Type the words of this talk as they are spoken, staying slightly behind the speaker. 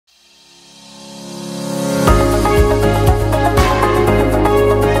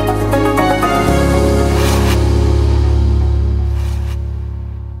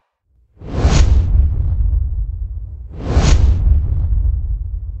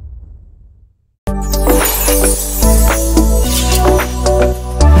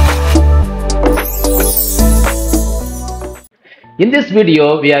In this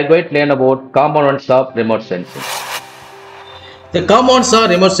video, we are going to learn about components of remote sensing. The components of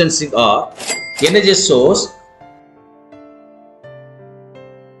remote sensing are energy source,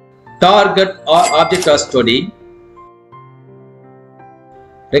 target or object of study,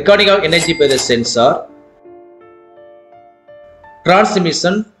 recording of energy by the sensor,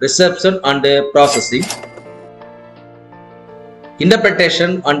 transmission, reception and processing,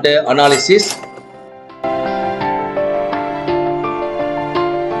 interpretation and analysis,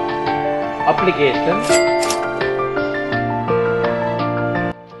 Application.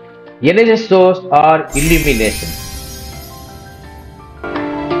 Energy source or illumination.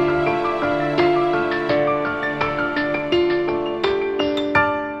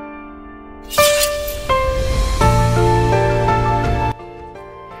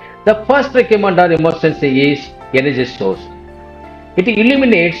 The first requirement of remote sensing is energy source. It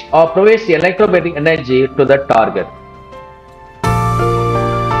illuminates or provides electromagnetic energy to the target.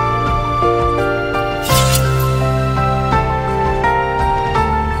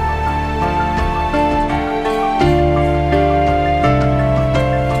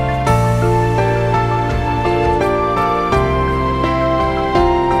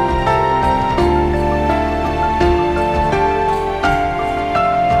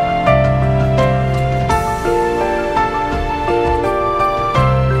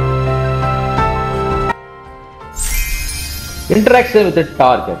 Interaction with the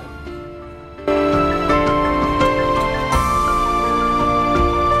target.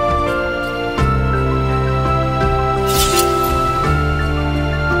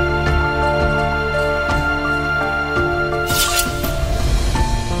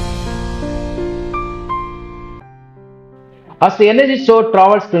 As the energy source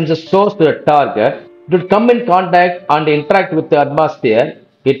travels from the source to the target, it will come in contact and interact with the atmosphere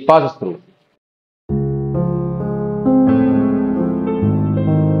it passes through.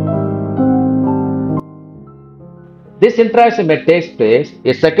 This interaction may take place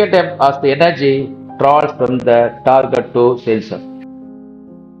a second time as the energy travels from the target to sensor.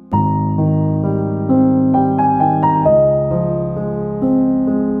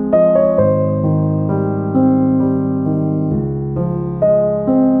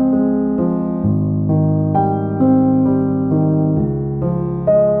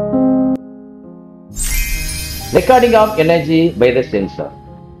 Recording of energy by the sensor.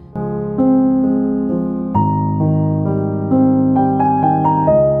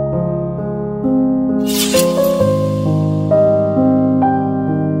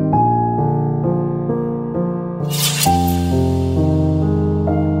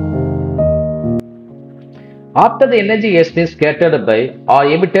 After the energy has been scattered by or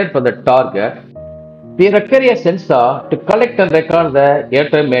emitted from the target, we require a sensor to collect and record the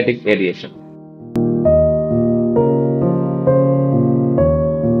electromagnetic radiation.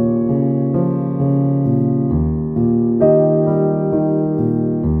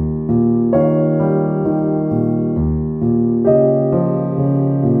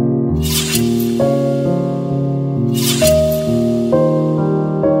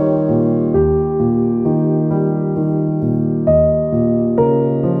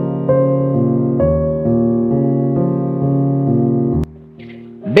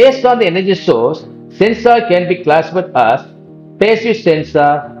 Based on the energy source, sensor can be classified as passive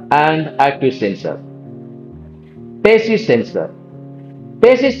sensor and active sensor. Passive sensor.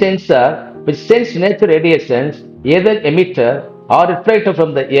 Passive sensor which sense natural radiations either emitted or reflected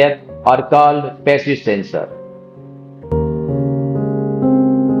from the earth are called passive sensor.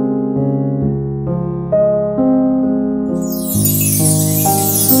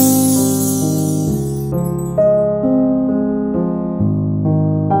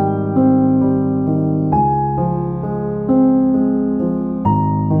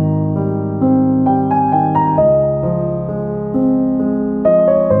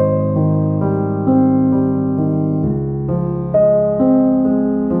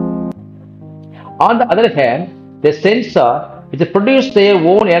 On the other hand, the sensor which produce their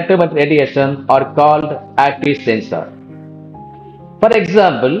own electromagnetic radiation are called active sensor. For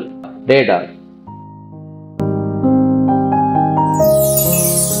example, radar.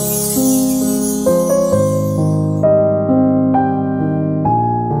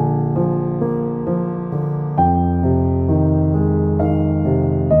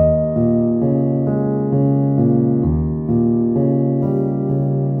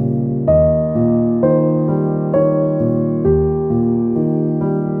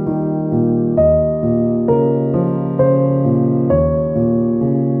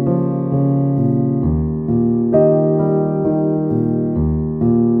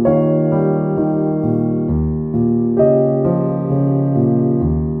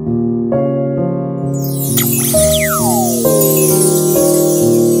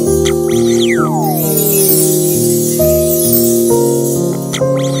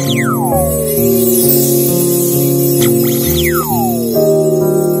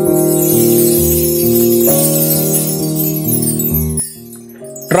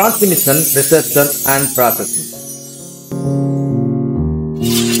 transmission, reception, and processing.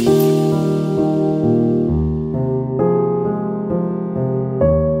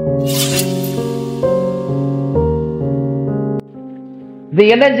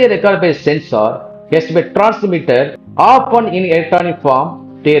 The energy recorded by sensor has to be transmitted often in electronic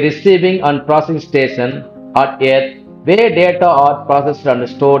form to a receiving and processing station at Earth where data are processed and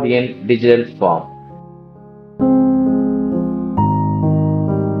stored in digital form.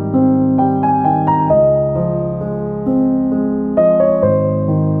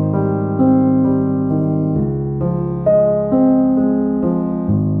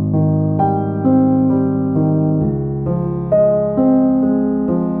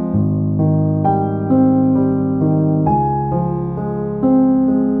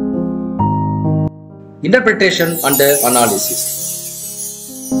 Interpretation and analysis.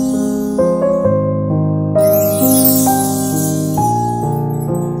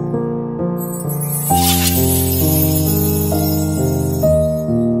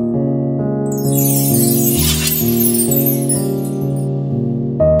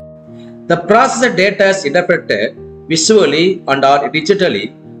 The processed data is interpreted visually and or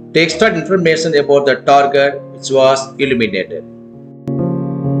digitally to extract information about the target which was illuminated.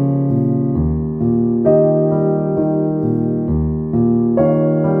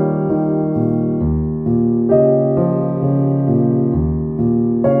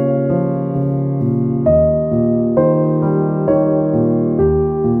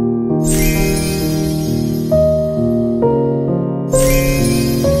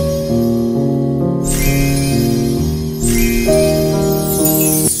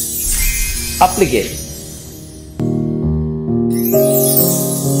 Application.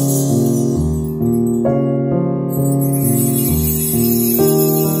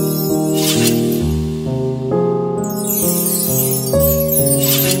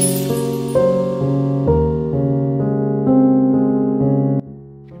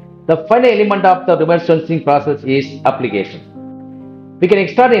 The final element of the remote sensing process is application. We can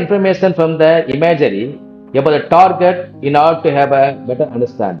extract information from the imagery about the target in order to have a better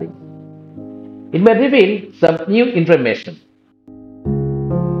understanding. It may reveal some new information.